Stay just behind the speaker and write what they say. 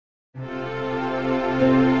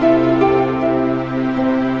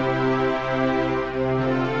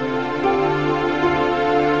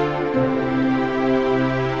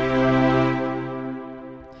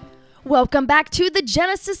Welcome back to the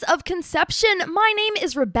Genesis of Conception. My name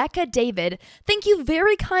is Rebecca David. Thank you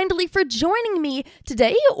very kindly for joining me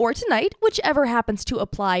today or tonight, whichever happens to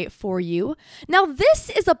apply for you. Now, this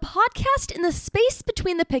is a podcast in the space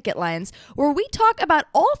between the picket lines where we talk about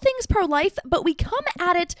all things pro-life, but we come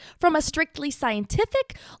at it from a strictly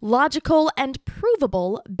scientific, logical, and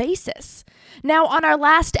provable basis. Now, on our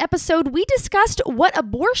last episode, we discussed what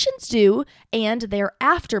abortions do and their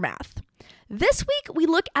aftermath. This week, we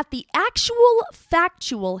look at the actual,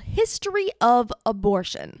 factual history of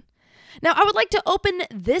abortion. Now, I would like to open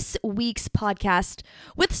this week's podcast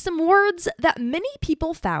with some words that many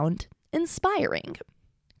people found inspiring.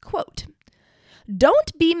 Quote,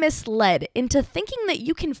 "Don't be misled into thinking that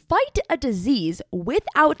you can fight a disease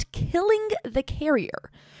without killing the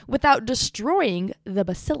carrier, without destroying the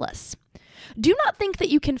bacillus. Do not think that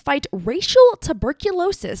you can fight racial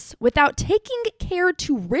tuberculosis without taking care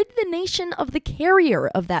to rid the nation of the carrier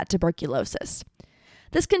of that tuberculosis.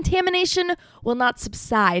 This contamination will not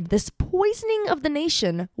subside. This poisoning of the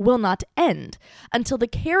nation will not end until the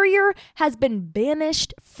carrier has been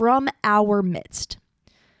banished from our midst."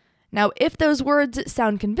 Now, if those words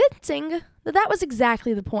sound convincing, that was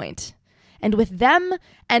exactly the point. And with them,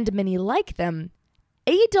 and many like them,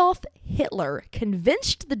 Adolf Hitler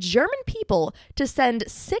convinced the German people to send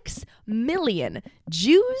 6 million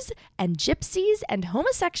Jews and gypsies and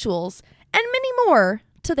homosexuals and many more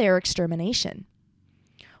to their extermination.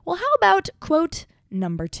 Well, how about quote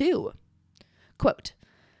number 2? Quote,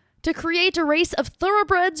 "To create a race of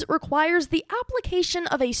thoroughbreds requires the application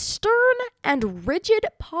of a stern and rigid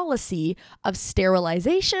policy of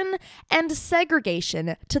sterilization and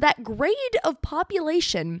segregation to that grade of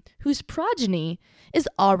population whose progeny is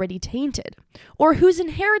already tainted, or whose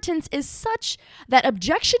inheritance is such that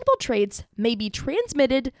objectionable traits may be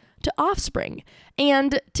transmitted to offspring,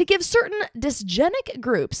 and to give certain dysgenic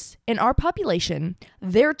groups in our population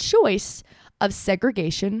their choice of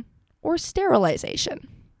segregation or sterilization."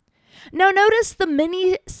 Now notice the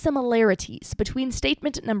many similarities between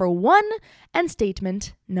statement number 1 and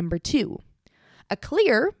statement number 2. A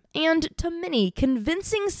clear and, to many,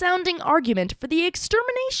 convincing sounding argument for the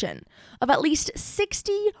extermination of at least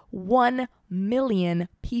 61 million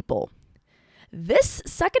people. This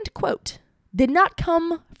second quote did not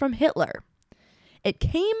come from Hitler. It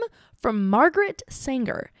came from Margaret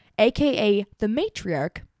Sanger, aka the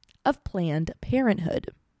matriarch of Planned Parenthood.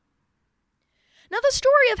 Now, the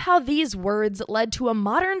story of how these words led to a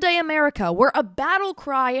modern-day America where a battle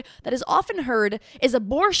cry that is often heard is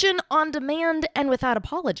abortion on demand and without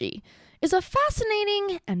apology is a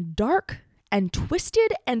fascinating and dark and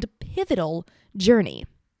twisted and pivotal journey.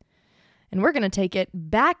 And we're going to take it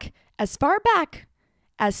back as far back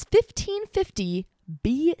as 1550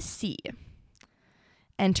 BC.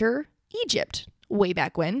 Enter Egypt. Way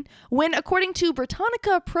back when, according to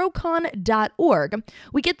BritannicaProcon.org,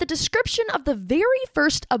 we get the description of the very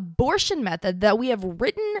first abortion method that we have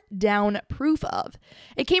written down proof of.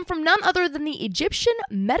 It came from none other than the Egyptian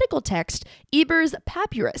medical text Ebers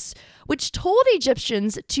Papyrus, which told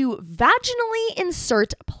Egyptians to vaginally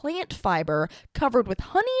insert plant fiber covered with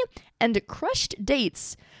honey and crushed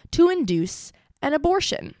dates to induce an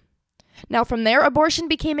abortion. Now, from there, abortion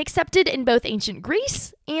became accepted in both ancient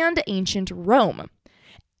Greece and ancient Rome.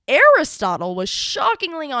 Aristotle was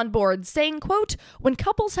shockingly on board, saying, quote, "When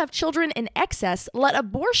couples have children in excess, let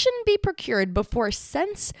abortion be procured before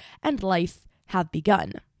sense and life have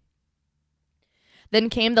begun." Then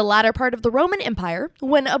came the latter part of the Roman Empire,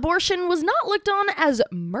 when abortion was not looked on as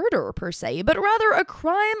murder per se, but rather a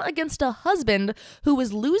crime against a husband who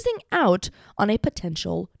was losing out on a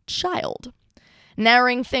potential child.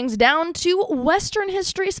 Narrowing things down to Western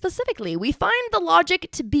history specifically, we find the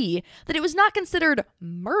logic to be that it was not considered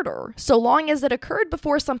murder so long as it occurred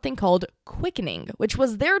before something called quickening, which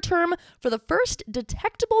was their term for the first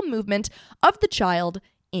detectable movement of the child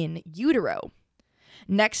in utero.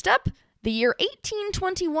 Next up, the year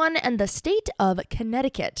 1821 and the state of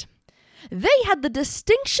Connecticut. They had the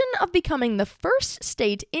distinction of becoming the first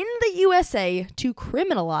state in the USA to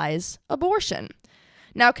criminalize abortion.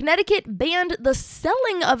 Now, Connecticut banned the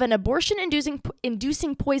selling of an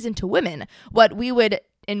abortion-inducing poison to women, what we would,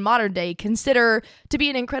 in modern day, consider to be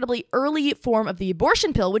an incredibly early form of the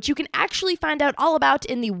abortion pill, which you can actually find out all about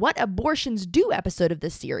in the What Abortions Do episode of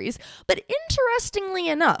this series. But interestingly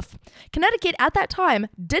enough, Connecticut at that time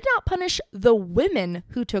did not punish the women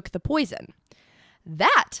who took the poison.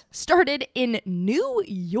 that started in New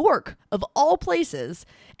York, of all places,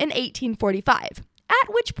 in 1845.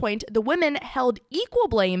 At which point, the women held equal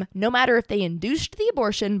blame no matter if they induced the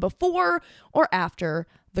abortion before or after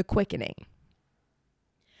the quickening.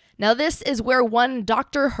 Now, this is where one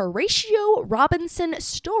Dr. Horatio Robinson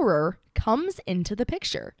Storer comes into the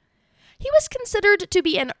picture. He was considered to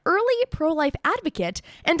be an early pro-life advocate,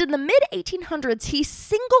 and in the mid-1800s, he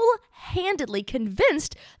single-handedly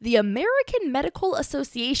convinced the American Medical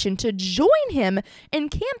Association to join him in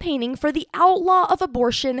campaigning for the outlaw of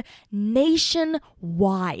abortion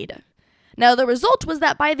nationwide. Now, the result was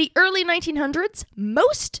that by the early 1900s,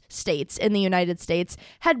 most states in the United States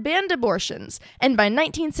had banned abortions, and by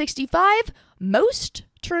 1965, most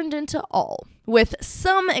turned into all, with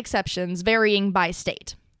some exceptions varying by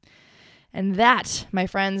state. And that, my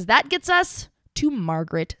friends, that gets us to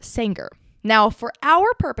Margaret Sanger. Now, for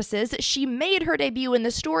our purposes, she made her debut in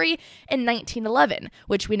the story in 1911,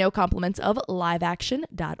 which we know compliments of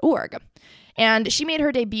liveaction.org. And she made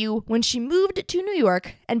her debut when she moved to New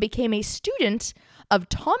York and became a student of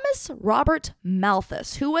Thomas Robert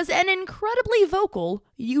Malthus, who was an incredibly vocal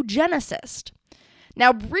eugenicist.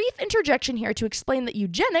 Now, brief interjection here to explain that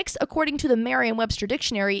eugenics, according to the Merriam-Webster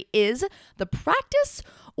Dictionary, is the practice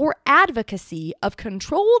or advocacy of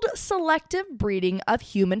controlled selective breeding of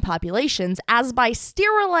human populations as by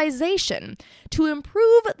sterilization to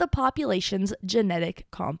improve the population's genetic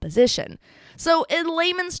composition. So in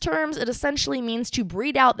layman's terms, it essentially means to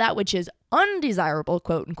breed out that which is undesirable,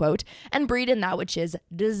 quote unquote, and breed in that which is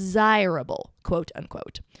desirable, quote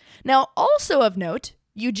unquote. Now, also of note,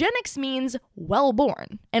 eugenics means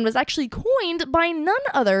well-born, and was actually coined by none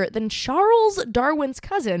other than Charles Darwin's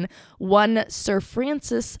cousin, one Sir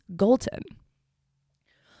Francis Galton.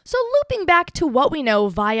 So looping back to what we know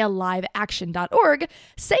via liveaction.org,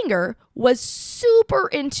 Sanger was super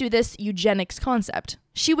into this eugenics concept.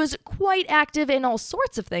 She was quite active in all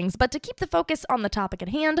sorts of things, but to keep the focus on the topic at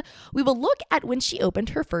hand, we will look at when she opened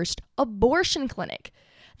her first abortion clinic.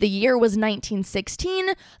 The year was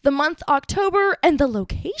 1916, the month October, and the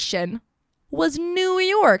location was New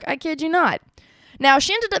York. I kid you not. Now,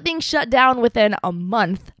 she ended up being shut down within a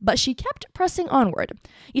month, but she kept pressing onward.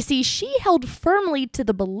 You see, she held firmly to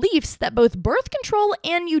the beliefs that both birth control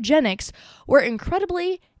and eugenics were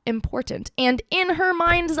incredibly important, and in her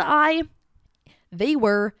mind's eye, they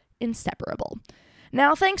were inseparable.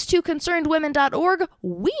 Now, thanks to concernedwomen.org,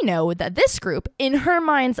 we know that this group, in her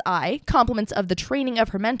mind's eye, compliments of the training of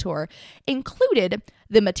her mentor, included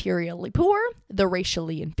the materially poor, the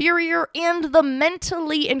racially inferior, and the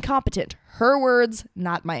mentally incompetent. Her words,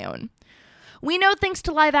 not my own. We know, thanks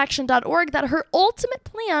to liveaction.org, that her ultimate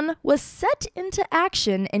plan was set into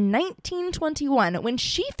action in 1921 when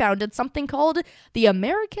she founded something called the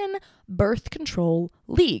American Birth Control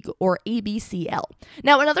League, or ABCL.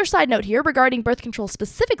 Now, another side note here regarding birth control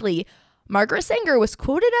specifically, Margaret Sanger was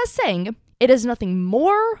quoted as saying, "It is nothing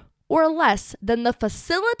more or less than the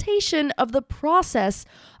facilitation of the process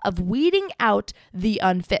of weeding out the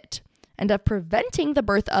unfit and of preventing the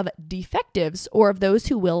birth of defectives or of those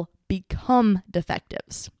who will become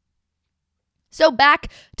defectives." So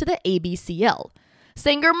back to the ABCL.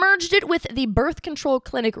 Sanger merged it with the Birth Control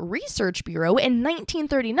Clinic Research Bureau in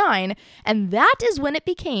 1939, and that is when it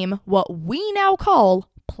became what we now call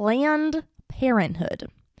Planned Parenthood.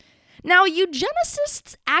 Now,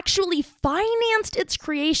 eugenicists actually financed its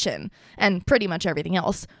creation, and pretty much everything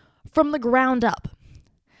else, from the ground up.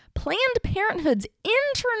 Planned Parenthood's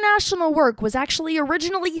international work was actually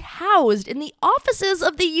originally housed in the offices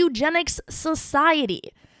of the Eugenics Society.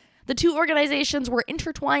 The two organizations were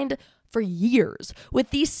intertwined for years with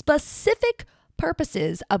the specific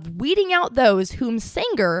purposes of weeding out those whom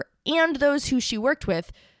Sanger and those who she worked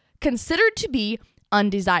with considered to be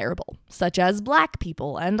undesirable, such as Black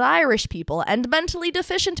people and Irish people and mentally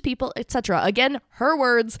deficient people, etc. Again, her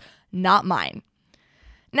words, not mine.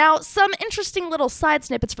 Now, some interesting little side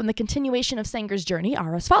snippets from the continuation of Sanger's journey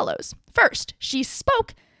are as follows. First, she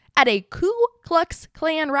spoke at a Ku Klux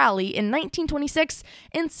Klan rally in 1926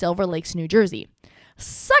 in Silver Lakes, New Jersey.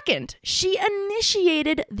 Second, she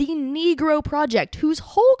initiated the Negro Project, whose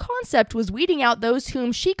whole concept was weeding out those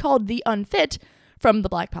whom she called the unfit from the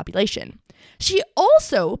Black population. She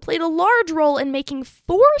also played a large role in making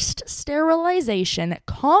forced sterilization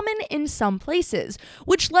common in some places,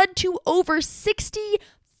 which led to over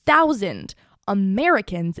 60,000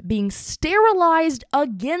 Americans being sterilized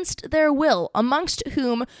against their will, amongst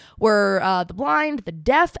whom were the blind, the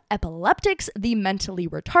deaf, epileptics, the mentally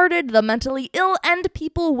retarded, the mentally ill, and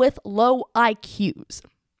people with low IQs.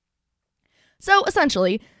 So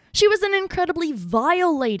essentially, She was an incredibly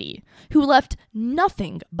vile lady who left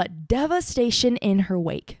nothing but devastation in her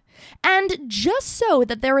wake. And just so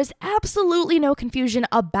that there is absolutely no confusion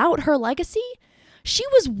about her legacy, she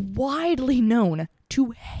was widely known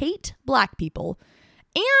to hate Black people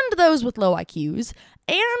and those with low IQs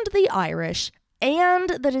and the Irish and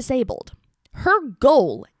the disabled. Her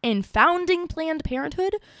goal in founding Planned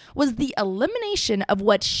Parenthood was the elimination of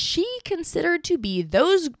what she considered to be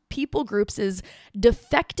those people groups'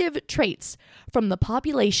 defective traits from the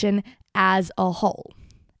population as a whole.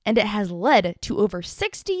 And it has led to over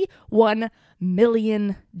 61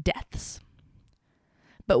 million deaths.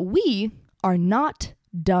 But we are not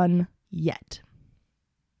done yet.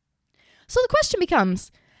 So the question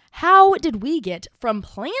becomes, how did we get from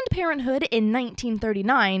Planned Parenthood in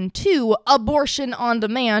 1939 to abortion on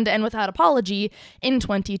demand and without apology in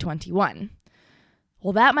 2021?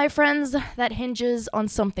 Well, that, my friends, that hinges on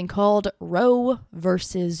something called Roe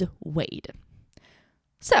versus Wade.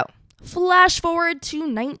 So, flash forward to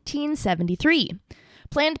 1973.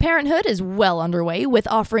 Planned Parenthood is well underway with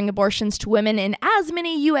offering abortions to women in as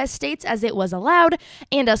many U.S. states as it was allowed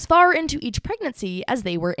and as far into each pregnancy as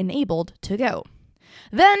they were enabled to go.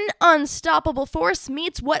 Then, unstoppable force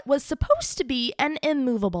meets what was supposed to be an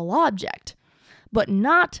immovable object. But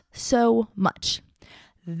not so much.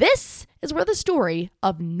 This is where the story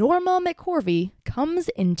of Norma McCorvey comes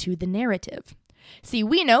into the narrative. See,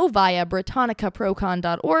 we know via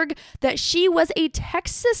BritannicaProcon.org that she was a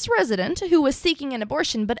Texas resident who was seeking an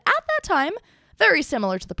abortion, but at that time, very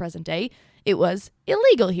similar to the present day, it was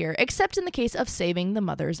illegal here, except in the case of saving the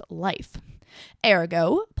mother's life.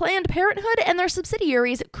 Ergo, Planned Parenthood and their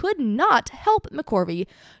subsidiaries could not help McCorvey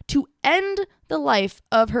to end the life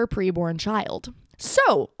of her preborn child.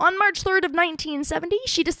 So, on March 3rd of 1970,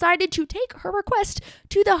 she decided to take her request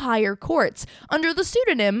to the higher courts under the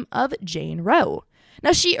pseudonym of Jane Roe.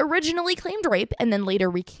 Now, she originally claimed rape and then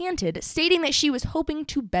later recanted, stating that she was hoping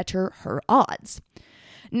to better her odds.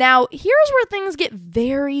 Now, here's where things get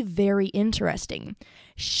very, very interesting.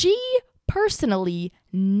 She personally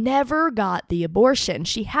never got the abortion.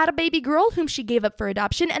 She had a baby girl whom she gave up for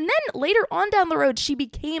adoption, and then later on down the road, she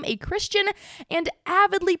became a Christian and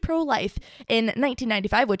avidly pro-life in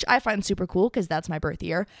 1995, which I find super cool because that's my birth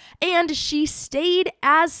year. And she stayed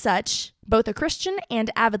as such, both a Christian and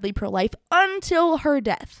avidly pro-life, until her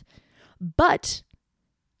death. But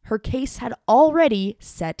her case had already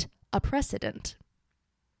set a precedent.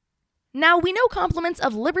 Now, we know compliments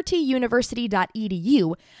of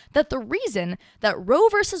libertyuniversity.edu that the reason that Roe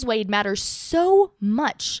versus Wade matters so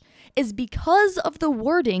much is because of the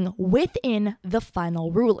wording within the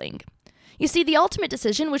final ruling. You see, the ultimate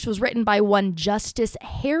decision, which was written by one Justice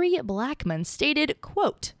Harry Blackmun, stated,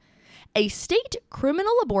 quote, "A state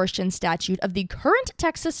criminal abortion statute of the current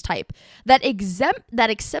Texas type that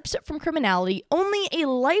accepts it from criminality only a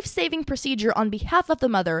life-saving procedure on behalf of the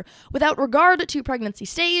mother without regard to pregnancy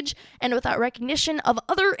stage and without recognition of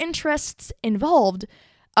other interests involved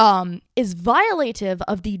is violative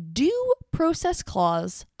of the due process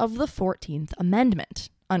clause of the 14th Amendment,"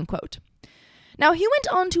 unquote. Now, he went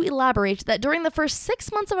on to elaborate that during the first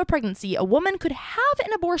 6 months of a pregnancy, a woman could have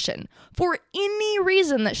an abortion for any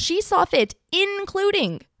reason that she saw fit,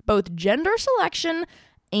 including both gender selection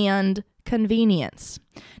and convenience.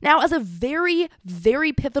 Now, as a very,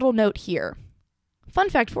 very pivotal note here, fun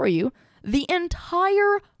fact for you, the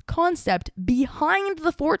entire concept behind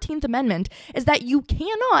the 14th Amendment is that you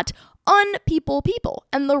cannot unpeople people.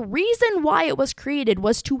 And the reason why it was created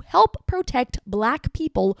was to help protect Black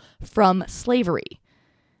people from slavery.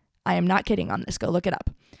 I am not kidding on this. Go look it up.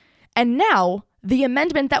 And now, the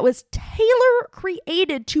amendment that was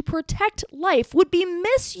tailor-created to protect life would be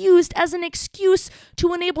misused as an excuse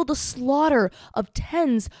to enable the slaughter of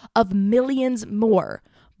tens of millions more,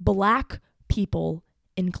 Black people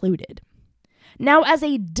included. Now, as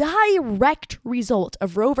a direct result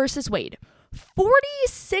of Roe versus Wade,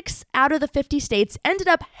 46 out of the 50 states ended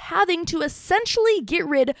up having to essentially get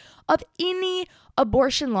rid of any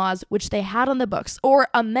abortion laws which they had on the books or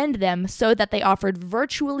amend them so that they offered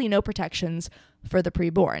virtually no protections for the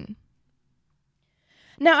preborn.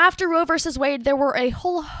 Now, after Roe versus Wade, there were a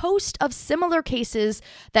whole host of similar cases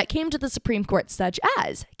that came to the Supreme Court, such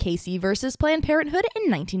as Casey versus Planned Parenthood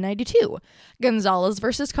in 1992, Gonzalez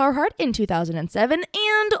versus Carhart in 2007,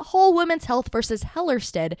 and Whole Women's Health versus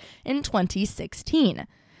Hellerstedt in 2016.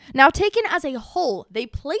 Now, taken as a whole, they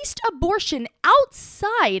placed abortion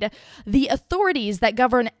outside the authorities that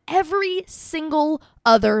govern every single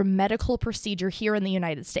other medical procedure here in the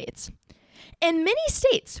United States. In many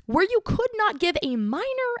states where you could not give a minor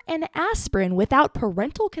an aspirin without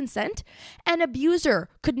parental consent, an abuser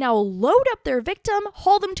could now load up their victim,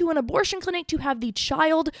 haul them to an abortion clinic to have the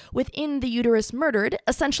child within the uterus murdered,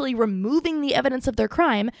 essentially removing the evidence of their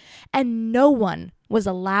crime, and no one was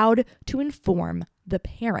allowed to inform the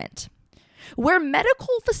parent. Where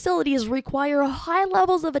medical facilities require high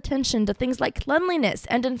levels of attention to things like cleanliness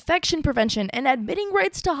and infection prevention and admitting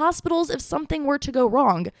rights to hospitals if something were to go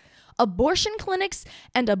wrong, abortion clinics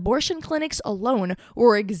and abortion clinics alone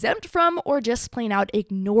were exempt from or just plain out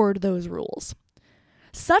ignored those rules.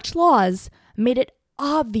 Such laws made it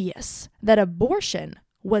obvious that abortion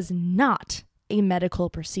was not a medical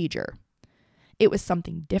procedure. It was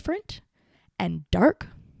something different and dark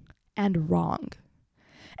and wrong.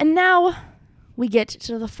 And now we get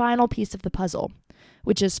to the final piece of the puzzle,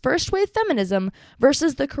 which is first wave feminism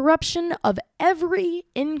versus the corruption of every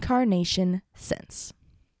incarnation since.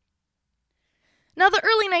 Now, the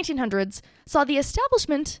early 1900s saw the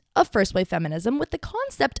establishment of first wave feminism with the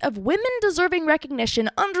concept of women deserving recognition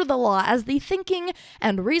under the law as the thinking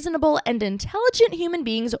and reasonable and intelligent human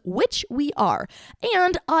beings which we are.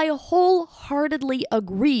 And I wholeheartedly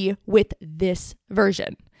agree with this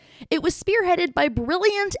version. It was spearheaded by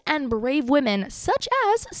brilliant and brave women such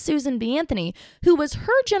as Susan B. Anthony, who was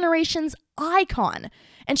her generation's icon,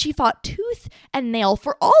 and she fought tooth and nail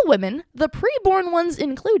for all women, the preborn ones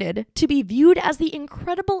included, to be viewed as the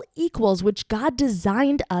incredible equals which God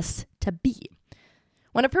designed us to be.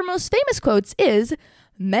 One of her most famous quotes is,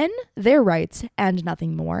 "Men, their rights and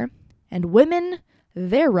nothing more, and women,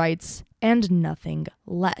 their rights and nothing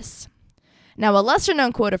less." Now, a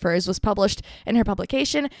lesser-known quote of hers was published in her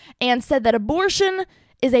publication and said that abortion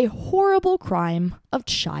is a horrible crime of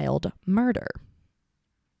child murder.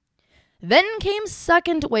 Then came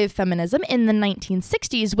second-wave feminism in the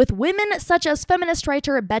 1960s with women such as feminist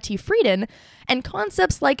writer Betty Friedan and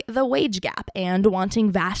concepts like the wage gap and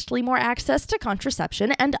wanting vastly more access to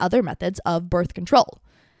contraception and other methods of birth control.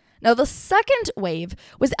 Now, the second wave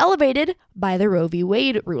was elevated by the Roe v.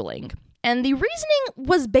 Wade ruling. And the reasoning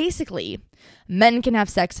was basically, men can have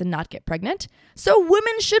sex and not get pregnant, so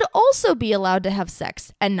women should also be allowed to have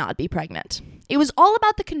sex and not be pregnant. It was all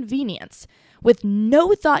about the convenience, with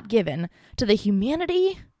no thought given to the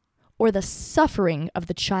humanity or the suffering of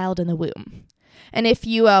the child in the womb. And if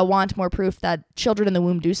you want more proof that children in the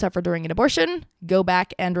womb do suffer during an abortion, go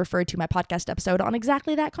back and refer to my podcast episode on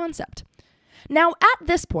exactly that concept. Now, at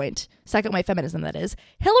this point, second wave feminism that is,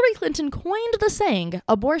 Hillary Clinton coined the saying,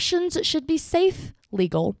 abortions should be safe,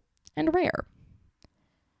 legal, and rare.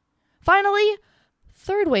 Finally,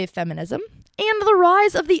 third wave feminism and the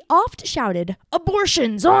rise of the oft-shouted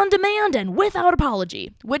abortions on demand and without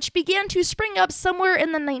apology, which began to spring up somewhere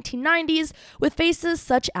in the 1990s with faces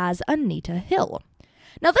such as Anita Hill.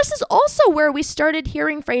 Now, this is also where we started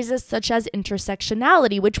hearing phrases such as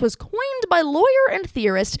intersectionality, which was coined by lawyer and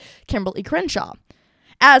theorist Kimberly Crenshaw.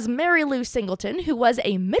 As Mary Lou Singleton, who was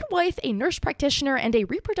a midwife, a nurse practitioner, and a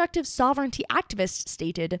reproductive sovereignty activist,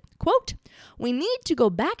 stated, quote, "We need to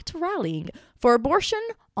go back to rallying for abortion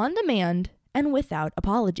on demand and without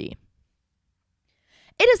apology."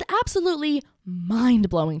 It is absolutely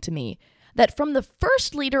mind-blowing to me that from the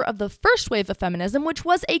first leader of the first wave of feminism, which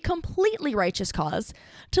was a completely righteous cause,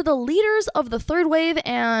 to the leaders of the third wave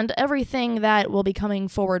and everything that will be coming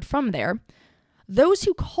forward from there, those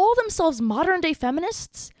who call themselves modern-day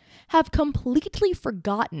feminists have completely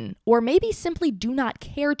forgotten, or maybe simply do not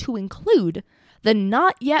care to include, the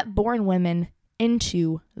not yet born women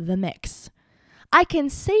into the mix. I can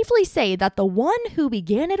safely say that the one who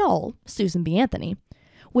began it all, Susan B. Anthony,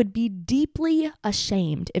 would be deeply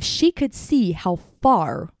ashamed if she could see how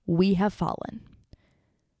far we have fallen.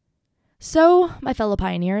 So, my fellow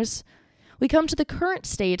pioneers, we come to the current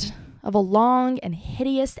state of a long and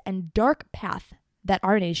hideous and dark path that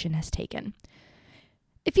our nation has taken.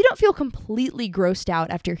 If you don't feel completely grossed out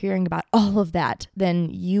after hearing about all of that, then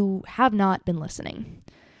you have not been listening.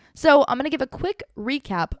 So, I'm going to give a quick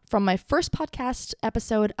recap from my first podcast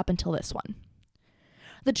episode up until this one.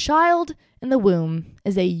 The child in the womb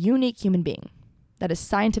is a unique human being that is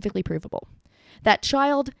scientifically provable. That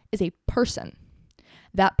child is a person.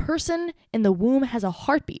 That person in the womb has a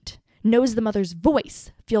heartbeat, knows the mother's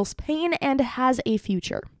voice, feels pain, and has a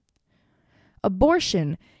future.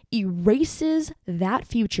 Abortion erases that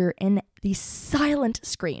future in the silent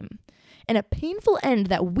scream, and a painful end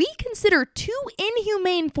that we consider too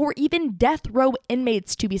inhumane for even death row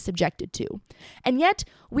inmates to be subjected to. And yet,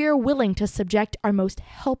 we are willing to subject our most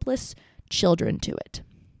helpless children to it.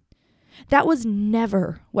 That was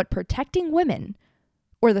never what protecting women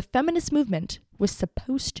or the feminist movement was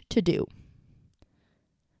supposed to do.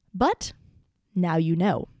 But now you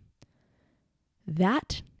know.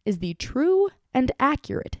 That is the true and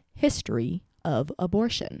accurate history of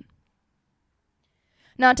abortion.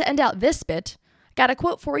 Now, to end out this bit, I got a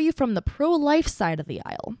quote for you from the pro-life side of the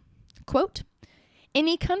aisle. Quote,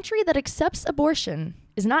 "Any country that accepts abortion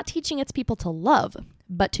is not teaching its people to love,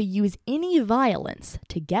 but to use any violence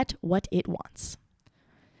to get what it wants."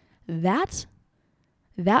 That,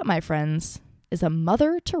 my friends, is a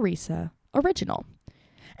Mother Teresa original.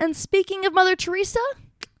 And speaking of Mother Teresa,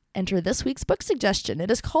 enter this week's book suggestion.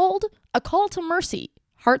 It is called A Call to Mercy,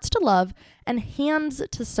 Hearts to Love, and Hands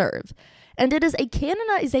to Serve. And it is a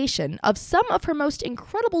canonization of some of her most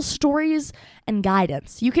incredible stories and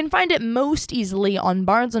guidance. You can find it most easily on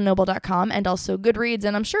barnesandnoble.com and also Goodreads,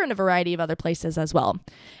 and I'm sure in a variety of other places as well.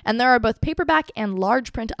 And there are both paperback and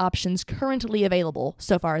large print options currently available,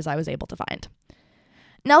 so far as I was able to find.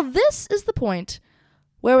 Now, this is the point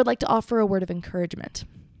where I would like to offer a word of encouragement.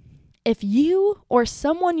 If you or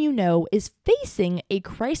someone you know is facing a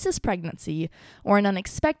crisis pregnancy or an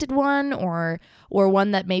unexpected one or one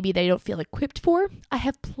that maybe they don't feel equipped for, I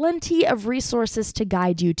have plenty of resources to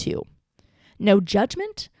guide you to. No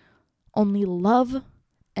judgment, only love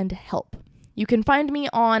and help. You can find me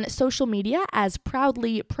on social media as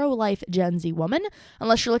Proudly Pro-Life Gen Z Woman,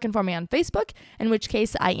 unless you're looking for me on Facebook, in which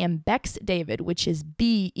case I am Bex David, which is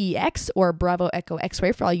BEX, or Bravo Echo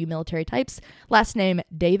X-Ray for all you military types. Last name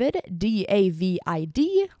David,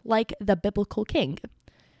 D-A-V-I-D, like the biblical king.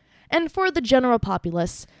 And for the general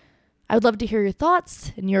populace, I would love to hear your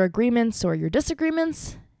thoughts and your agreements or your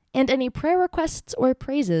disagreements, and any prayer requests or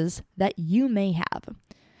praises that you may have.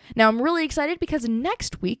 Now, I'm really excited because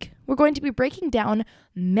next week we're going to be breaking down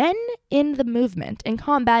men in the movement and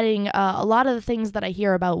combating a lot of the things that I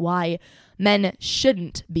hear about why men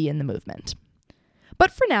shouldn't be in the movement.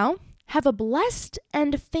 But for now, have a blessed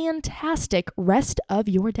and fantastic rest of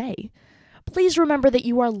your day. Please remember that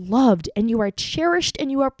you are loved and you are cherished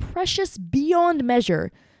and you are precious beyond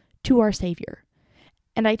measure to our Savior.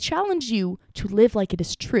 And I challenge you to live like it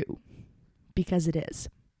is true, because it is.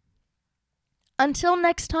 Until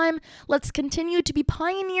next time, let's continue to be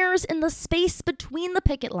pioneers in the space between the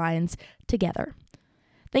picket lines together.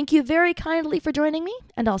 Thank you very kindly for joining me,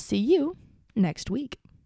 and I'll see you next week.